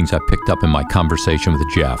few things I picked up in my conversation with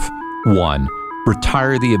Jeff. 1,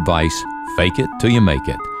 retire the advice, fake it till you make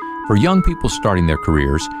it. For young people starting their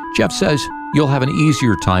careers, Jeff says you'll have an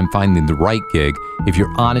easier time finding the right gig if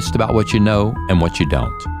you're honest about what you know and what you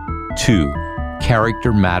don't. 2,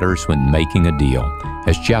 character matters when making a deal.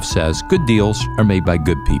 As Jeff says, good deals are made by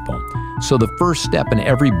good people. So the first step in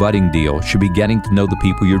every budding deal should be getting to know the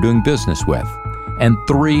people you're doing business with. And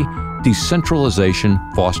 3, decentralization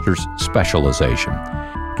fosters specialization.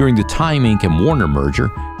 During the Time Inc. and Warner merger,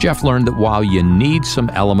 Jeff learned that while you need some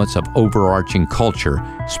elements of overarching culture,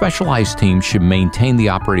 specialized teams should maintain the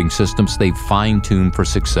operating systems they've fine-tuned for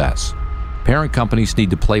success. Parent companies need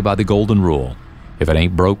to play by the golden rule. If it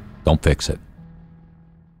ain't broke, don't fix it.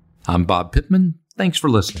 I'm Bob Pittman. Thanks for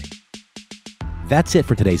listening. That's it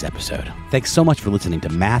for today's episode. Thanks so much for listening to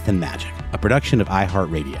Math and Magic, a production of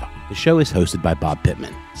iHeartRadio. The show is hosted by Bob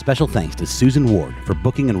Pittman. Special thanks to Susan Ward for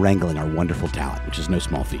booking and wrangling our wonderful talent, which is no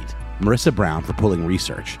small feat. Marissa Brown for pulling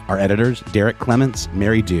research. Our editors, Derek Clements,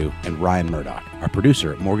 Mary Dew, and Ryan Murdoch. Our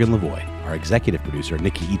producer, Morgan Lavoie. Our executive producer,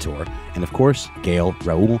 Nikki Etor. And of course, Gail,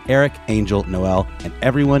 Raul, Eric, Angel, Noel, and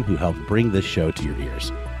everyone who helped bring this show to your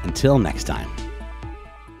ears. Until next time.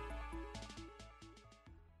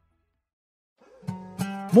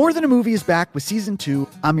 More Than a Movie is back with Season 2.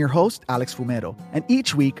 I'm your host, Alex Fumero, and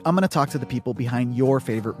each week I'm going to talk to the people behind your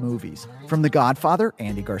favorite movies. From The Godfather,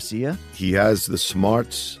 Andy Garcia. He has the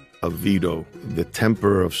smarts of Vito, the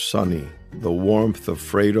temper of Sonny, the warmth of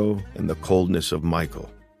Fredo, and the coldness of Michael.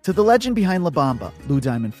 To the legend behind La Bamba, Lou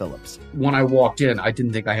Diamond Phillips. When I walked in, I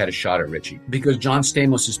didn't think I had a shot at Richie because John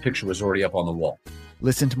Stamos' picture was already up on the wall.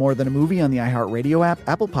 Listen to More Than a Movie on the iHeartRadio app,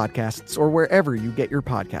 Apple Podcasts, or wherever you get your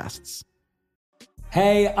podcasts.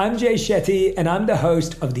 Hey, I'm Jay Shetty, and I'm the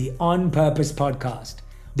host of the On Purpose podcast.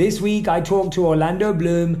 This week, I talked to Orlando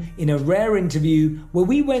Bloom in a rare interview where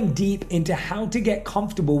we went deep into how to get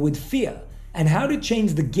comfortable with fear and how to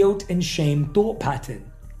change the guilt and shame thought pattern.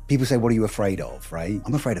 People say, what are you afraid of, right?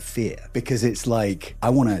 I'm afraid of fear because it's like I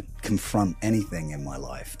want to confront anything in my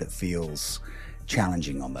life that feels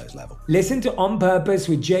challenging on those levels. Listen to On Purpose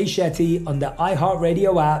with Jay Shetty on the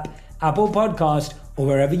iHeartRadio app, Apple Podcast, or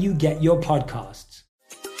wherever you get your podcasts.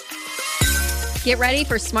 Get ready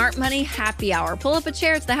for Smart Money Happy Hour. Pull up a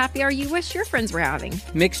chair. It's the happy hour you wish your friends were having.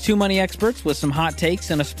 Mix two money experts with some hot takes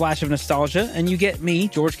and a splash of nostalgia, and you get me,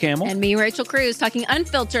 George Kamel. And me, Rachel Cruz, talking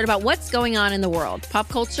unfiltered about what's going on in the world, pop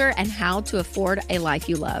culture, and how to afford a life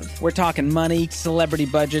you love. We're talking money, celebrity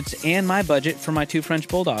budgets, and my budget for my 2 French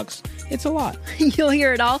bulldogs. It's a lot. You'll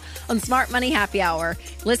hear it all on Smart Money Happy Hour.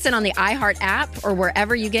 Listen on the iHeart app or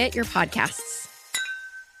wherever you get your podcasts.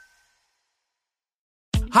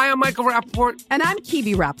 Hi, I'm Michael Rappaport. And I'm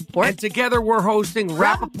Kibi Rappaport. And together we're hosting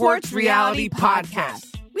Rappaport's Reality Podcast.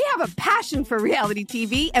 We have a passion for reality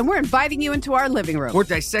TV, and we're inviting you into our living room. We're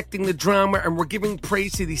dissecting the drama, and we're giving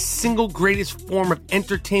praise to the single greatest form of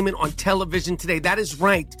entertainment on television today. That is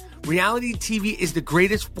right. Reality TV is the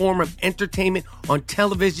greatest form of entertainment on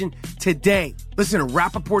television today. Listen to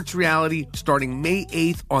Rappaport's Reality starting May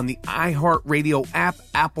 8th on the iHeartRadio app,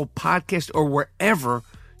 Apple Podcast, or wherever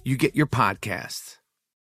you get your podcasts.